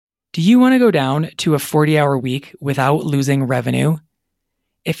Do you want to go down to a 40-hour week without losing revenue?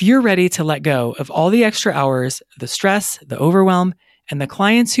 If you're ready to let go of all the extra hours, the stress, the overwhelm, and the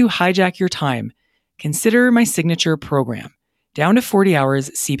clients who hijack your time, consider my signature program, Down to 40 Hours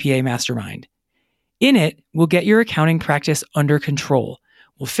CPA Mastermind. In it, we'll get your accounting practice under control.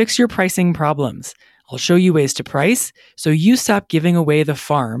 We'll fix your pricing problems. I'll show you ways to price so you stop giving away the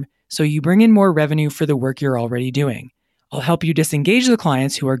farm so you bring in more revenue for the work you're already doing. I'll help you disengage the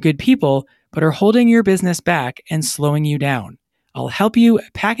clients who are good people but are holding your business back and slowing you down. I'll help you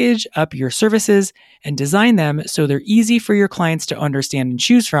package up your services and design them so they're easy for your clients to understand and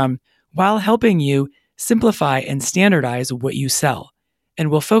choose from, while helping you simplify and standardize what you sell.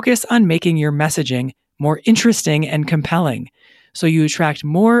 And we'll focus on making your messaging more interesting and compelling so you attract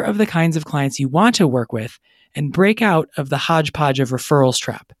more of the kinds of clients you want to work with and break out of the hodgepodge of referrals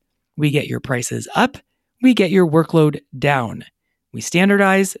trap. We get your prices up, we get your workload down. We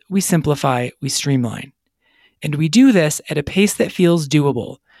standardize, we simplify, we streamline. And we do this at a pace that feels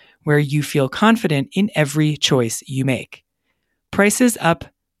doable, where you feel confident in every choice you make. Prices up,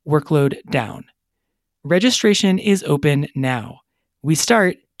 workload down. Registration is open now. We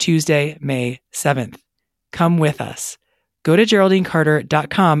start Tuesday, May 7th. Come with us. Go to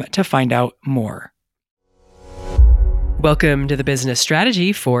GeraldineCarter.com to find out more. Welcome to the Business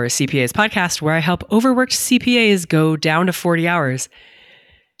Strategy for CPAs podcast, where I help overworked CPAs go down to 40 hours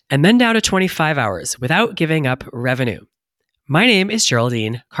and then down to 25 hours without giving up revenue. My name is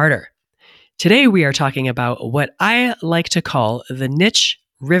Geraldine Carter. Today we are talking about what I like to call the niche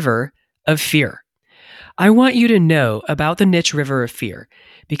river of fear. I want you to know about the niche river of fear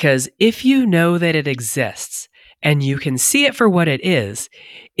because if you know that it exists and you can see it for what it is,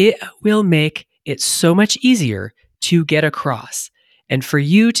 it will make it so much easier to get across and for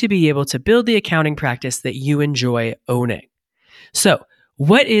you to be able to build the accounting practice that you enjoy owning. So,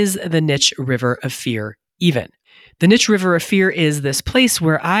 what is the niche river of fear even? The niche river of fear is this place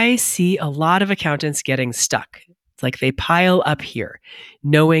where I see a lot of accountants getting stuck. It's like they pile up here,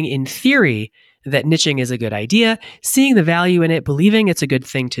 knowing in theory that niching is a good idea, seeing the value in it, believing it's a good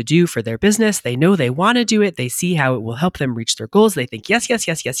thing to do for their business. They know they want to do it. They see how it will help them reach their goals. They think, yes, yes,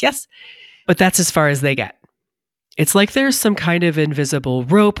 yes, yes, yes. But that's as far as they get. It's like there's some kind of invisible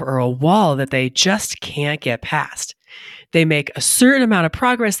rope or a wall that they just can't get past. They make a certain amount of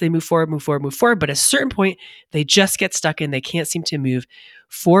progress. They move forward, but at a certain point, they just get stuck and they can't seem to move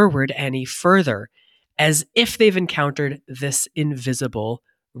forward any further, as if they've encountered this invisible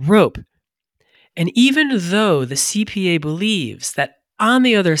rope. And even though the CPA believes that on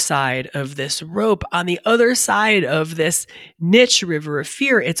the other side of this rope, on the other side of this niche river of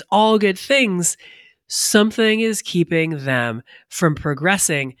fear, it's all good things, something is keeping them from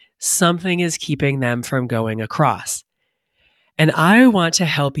progressing. Something is keeping them from going across. And I want to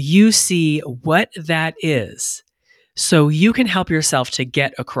help you see what that is so you can help yourself to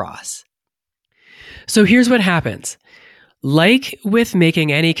get across. So here's what happens. Like with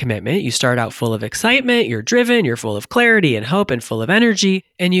making any commitment, you start out full of excitement, you're driven, you're full of clarity and hope and full of energy,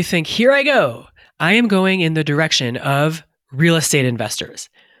 and you think, here I go. I am going in the direction of real estate investors.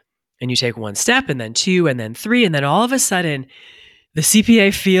 And you take one step and then two and then three, and then all of a sudden, the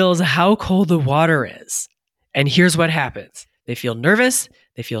CPA feels how cold the water is. And here's what happens. They feel nervous,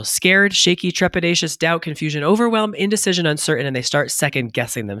 they feel scared, shaky, trepidatious, doubt, confusion, overwhelm, indecision, uncertain, and they start second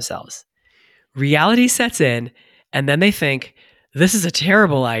guessing themselves. Reality sets in, and then they think, this is a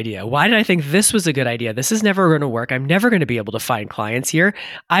terrible idea. Why did I think this was a good idea? This is never going to work. I'm never going to be able to find clients here.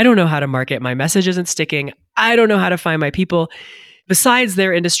 I don't know how to market. My message isn't sticking. I don't know how to find my people. Besides,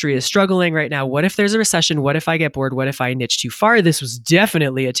 their industry is struggling right now. What if there's a recession? What if I get bored? What if I niche too far? This was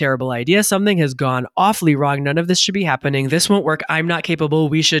definitely a terrible idea. Something has gone awfully wrong. None of this should be happening. This won't work. I'm not capable.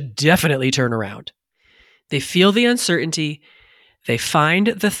 We should definitely turn around. They feel the uncertainty. They find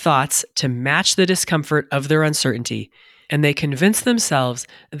the thoughts to match the discomfort of their uncertainty, and they convince themselves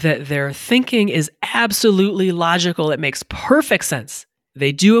that their thinking is absolutely logical. It makes perfect sense.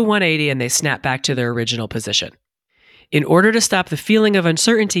 They do a 180 and they snap back to their original position. In order to stop the feeling of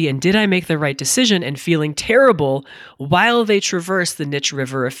uncertainty and did I make the right decision and feeling terrible while they traverse the niche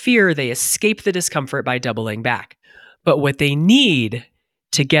river of fear, they escape the discomfort by doubling back. But what they need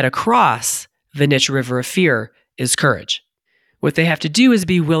to get across the niche river of fear is courage. What they have to do is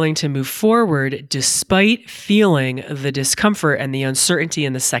be willing to move forward despite feeling the discomfort and the uncertainty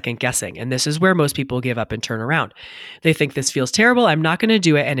and the second guessing. And this is where most people give up and turn around. They think this feels terrible. I'm not going to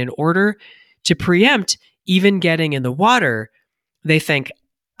do it. And in order to preempt even getting in the water, they think,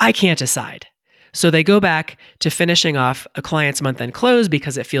 I can't decide. So they go back to finishing off a client's month-end close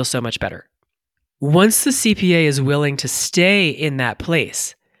because it feels so much better. Once the CPA is willing to stay in that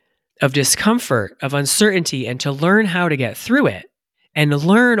place, of discomfort, of uncertainty, and to learn how to get through it and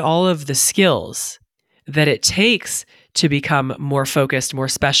learn all of the skills that it takes to become more focused, more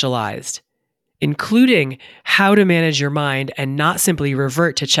specialized, including how to manage your mind and not simply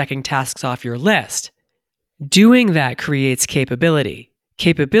revert to checking tasks off your list. Doing that creates capability,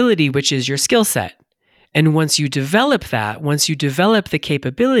 which is your skill set. And once you develop that, once you develop the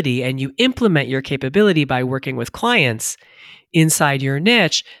capability and you implement your capability by working with clients inside your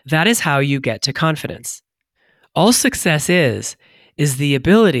niche, that is how you get to confidence. All success is the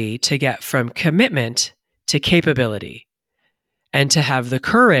ability to get from commitment to capability and to have the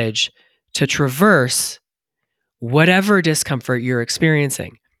courage to traverse whatever discomfort you're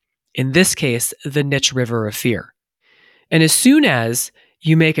experiencing. In this case, the niche river of fear. And as soon as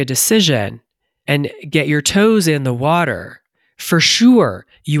you make a decision and get your toes in the water, for sure,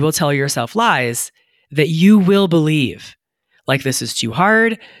 you will tell yourself lies that you will believe. Like, this is too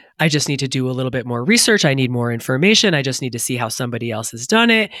hard. I just need to do a little bit more research. I need more information. I just need to see how somebody else has done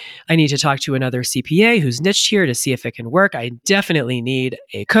it. I need to talk to another CPA who's niched here to see if it can work. I definitely need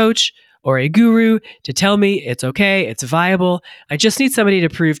a coach or a guru to tell me it's okay, it's viable. I just need somebody to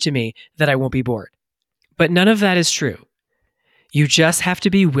prove to me that I won't be bored. But none of that is true. You just have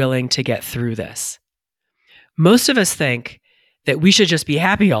to be willing to get through this. Most of us think that we should just be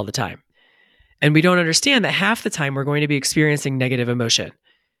happy all the time. And we don't understand that half the time we're going to be experiencing negative emotion.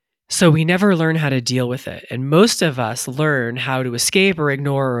 So we never learn how to deal with it. And most of us learn how to escape or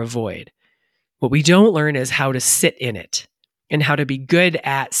ignore or avoid. What we don't learn is how to sit in it and how to be good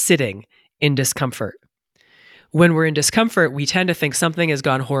at sitting in discomfort. When we're in discomfort, we tend to think something has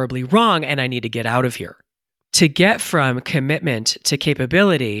gone horribly wrong and I need to get out of here. To get from commitment to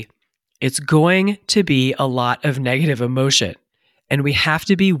capability, it's going to be a lot of negative emotion, and we have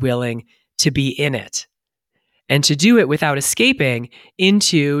to be willing to be in it and to do it without escaping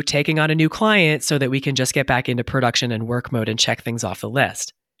into taking on a new client so that we can just get back into production and work mode and check things off the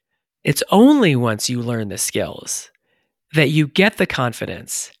list. It's only once you learn the skills that you get the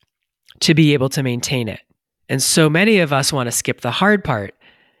confidence to be able to maintain it. And so many of us want to skip the hard part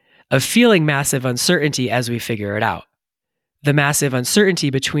of feeling massive uncertainty as we figure it out. The massive uncertainty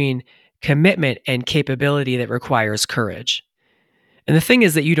between commitment and capability that requires courage. And the thing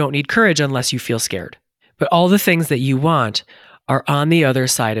is that you don't need courage unless you feel scared. But all the things that you want are on the other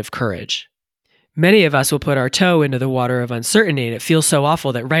side of courage. Many of us will put our toe into the water of uncertainty and it feels so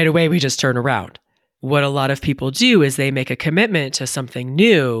awful that right away we just turn around. What a lot of people do is they make a commitment to something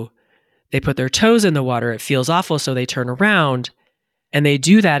new. They put their toes in the water. It feels awful, so they turn around and they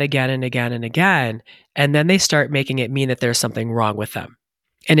do that again and again and again. And then they start making it mean that there's something wrong with them.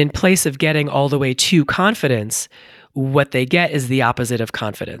 And in place of getting all the way to confidence, what they get is the opposite of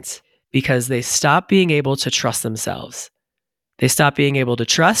confidence because they stop being able to trust themselves. They stop being able to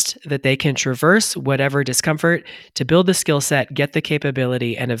trust that they can traverse whatever discomfort to build the skill set, get the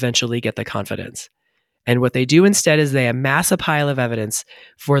capability, and eventually get the confidence. And what they do instead is they amass a pile of evidence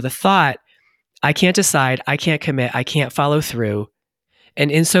for the thought, I can't decide, I can't commit, I can't follow through.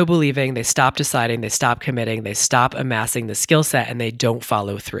 And in so believing, they stop deciding, they stop committing, they stop amassing the skill set, and they don't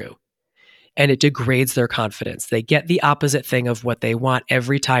follow through. And it degrades their confidence. They get the opposite thing of what they want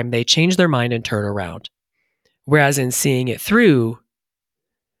every time they change their mind and turn around. Whereas in seeing it through,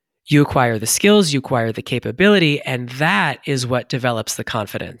 you acquire the skills, you acquire the capability, and that is what develops the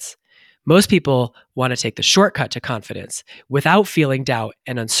confidence. Most people want to take the shortcut to confidence without feeling doubt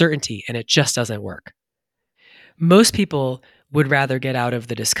and uncertainty, and it just doesn't work. Most people would rather get out of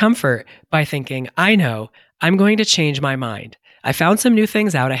the discomfort by thinking, I know, I'm going to change my mind. I found some new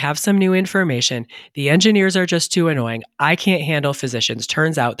things out. I have some new information. The engineers are just too annoying. I can't handle physicians.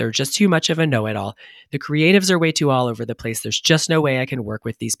 Turns out they're just too much of a know-it-all. The creatives are way too all over the place. There's just no way I can work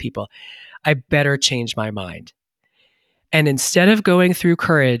with these people. I better change my mind. And instead of going through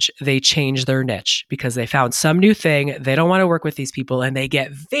courage, they change their niche because they found some new thing. They don't want to work with these people, and they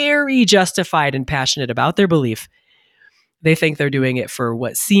get very justified and passionate about their belief. They think they're doing it for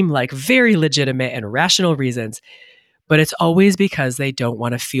what seem like very legitimate and rational reasons, but it's always because they don't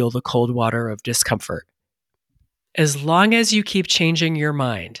want to feel the cold water of discomfort. As long as you keep changing your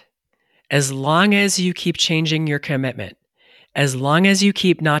mind, as long as you keep changing your commitment, as long as you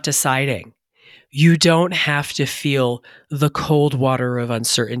keep not deciding, you don't have to feel the cold water of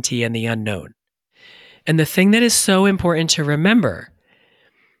uncertainty and the unknown. And the thing that is so important to remember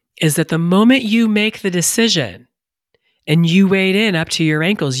is that the moment you make the decision and you wade in up to your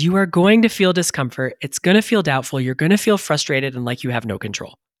ankles, you are going to feel discomfort. It's going to feel doubtful. You're going to feel frustrated and like you have no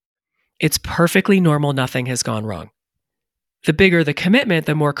control. It's perfectly normal. Nothing has gone wrong. The bigger the commitment,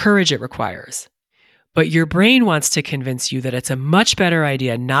 the more courage it requires. But your brain wants to convince you that it's a much better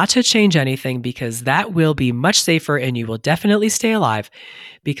idea not to change anything because that will be much safer and you will definitely stay alive,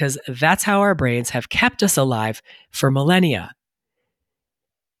 because that's how our brains have kept us alive for millennia.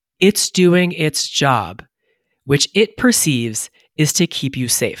 It's doing its job, which it perceives is to keep you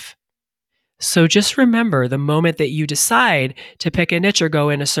safe. So just remember, the moment that you decide to pick a niche or go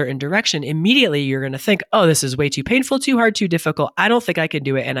in a certain direction, immediately you're going to think, oh, this is way too painful, too hard, too difficult. I don't think I can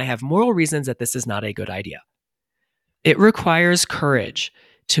do it. And I have moral reasons that this is not a good idea. It requires courage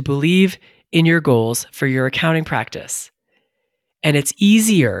to believe in your goals for your accounting practice. And it's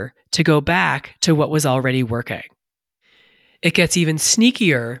easier to go back to what was already working. It gets even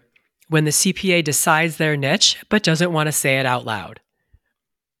sneakier when the CPA decides their niche but doesn't want to say it out loud.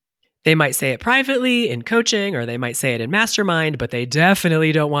 They might say it privately in coaching, or they might say it in mastermind, but they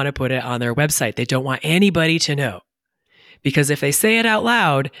definitely don't want to put it on their website. They don't want anybody to know. Because if they say it out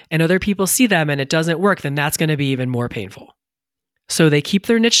loud and other people see them and it doesn't work, then that's going to be even more painful. So they keep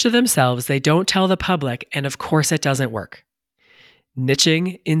their niche to themselves, they don't tell the public, and of course it doesn't work.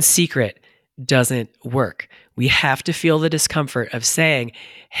 Niching in secret doesn't work. We have to feel the discomfort of saying,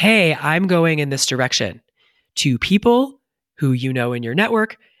 hey, I'm going in this direction, to people who you know in your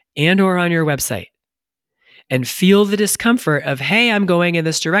network and or on your website. And feel the discomfort of, hey, I'm going in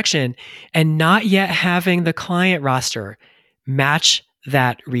this direction, and not yet having the client roster match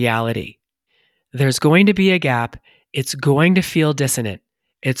that reality. There's going to be a gap. It's going to feel dissonant.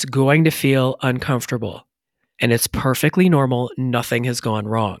 It's going to feel uncomfortable. And it's perfectly normal. Nothing has gone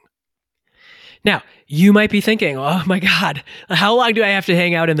wrong. Now, you might be thinking, oh my God, how long do I have to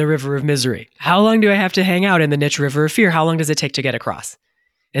hang out in the river of misery? How long do I have to hang out in the niche river of fear? How long does it take to get across?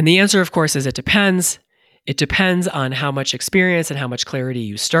 And the answer, of course, is it depends. It depends on how much experience and how much clarity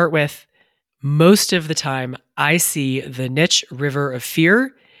you start with. Most of the time, I see the niche river of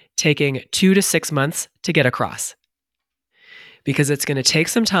fear taking 2 to 6 months to get across. Because it's going to take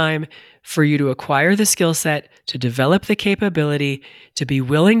some time for you to acquire the skill set, to develop the capability, to be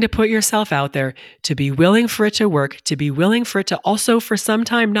willing to put yourself out there, to be willing for it to work, to be willing for it to also for some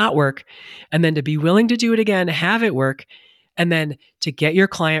time not work, and then to be willing to do it again, have it work, and then to get your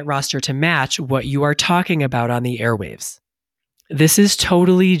client roster to match what you are talking about on the airwaves. This is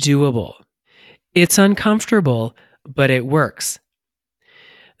totally doable. It's uncomfortable, but it works.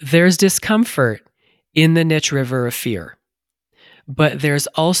 There's discomfort in the niche river of fear, but there's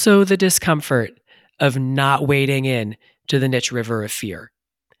also the discomfort of not wading in to the niche river of fear.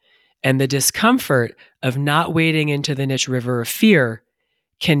 And the discomfort of not wading into the niche river of fear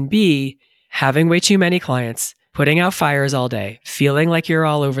can be having way too many clients, putting out fires all day, feeling like you're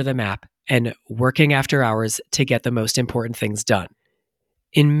all over the map, and working after hours to get the most important things done.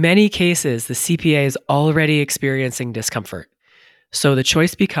 In many cases, the CPA is already experiencing discomfort. So the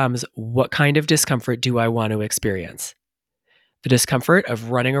choice becomes, what kind of discomfort do I want to experience? The discomfort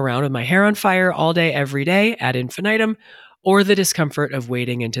of running around with my hair on fire all day, every day, ad infinitum, or the discomfort of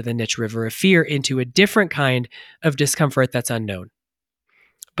wading into the niche river of fear, into a different kind of discomfort that's unknown.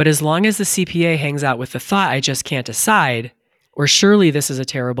 But as long as the CPA hangs out with the thought, I just can't decide, or surely this is a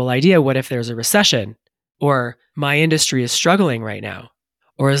terrible idea, what if there's a recession, or my industry is struggling right now,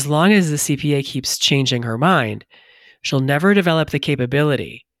 or as long as the CPA keeps changing her mind, she'll never develop the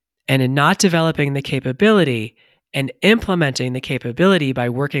capability. And in not developing the capability and implementing the capability by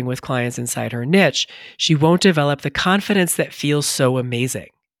working with clients inside her niche, she won't develop the confidence that feels so amazing.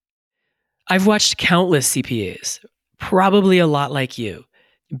 I've watched countless CPAs, probably a lot like you,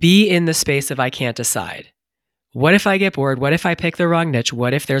 be in the space of I can't decide. What if I get bored? What if I pick the wrong niche?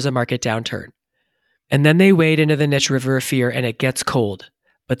 What if there's a market downturn? And then they wade into the niche river of fear and it gets cold,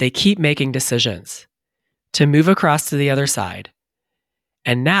 but they keep making decisions to move across to the other side.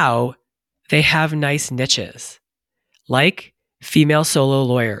 And now they have nice niches, like female solo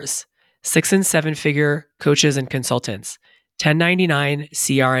lawyers, 6 and 7 figure coaches and consultants, 1099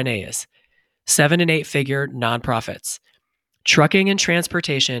 CRNAs, 7 and 8 figure nonprofits, trucking and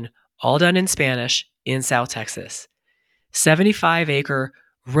transportation, all done in Spanish in South Texas, 75-acre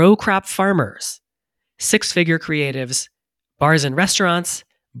row crop farmers, 6-figure creatives, bars and restaurants,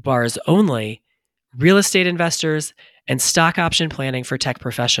 bars only, real estate investors, and stock option planning for tech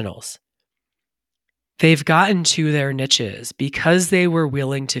professionals. They've gotten to their niches because they were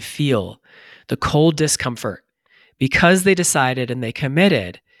willing to feel the cold discomfort, because they decided and they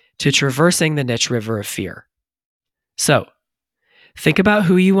committed to traversing the niche river of fear. So, think about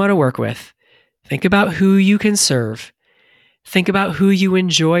who you want to work with. Think about who you can serve. Think about who you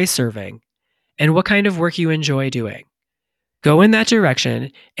enjoy serving and what kind of work you enjoy doing. Go in that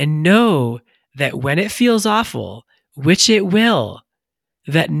direction and know that when it feels awful, which it will,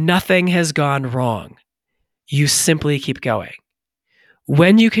 that nothing has gone wrong. you simply keep going.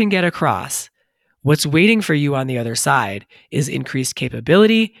 When you can get across, what's waiting for you on the other side is increased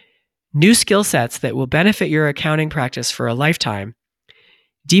capability, new skill sets that will benefit your accounting practice for a lifetime,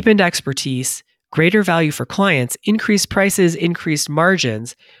 deepened expertise, greater value for clients, increased prices, increased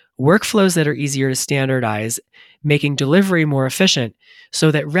margins, workflows that are easier to standardize, making delivery more efficient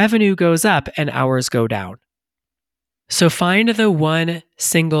so that revenue goes up and hours go down. So find the one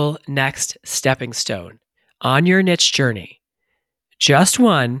single next stepping stone on your niche journey, just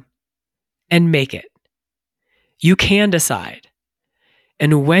one, and make it. You can decide.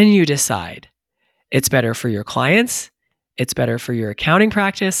 And when you decide, it's better for your clients, it's better for your accounting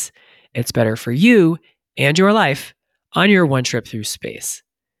practice, it's better for you and your life on your one trip through space.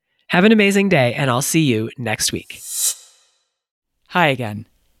 Have an amazing day, and I'll see you next week. Hi again.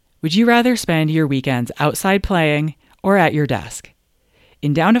 Would you rather spend your weekends outside playing or at your desk?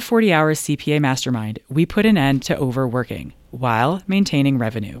 In Down to 40 Hours CPA Mastermind, we put an end to overworking while maintaining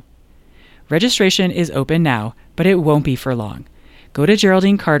revenue. Registration is open now, but it won't be for long. Go to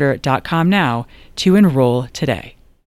GeraldineCarter.com now to enroll today.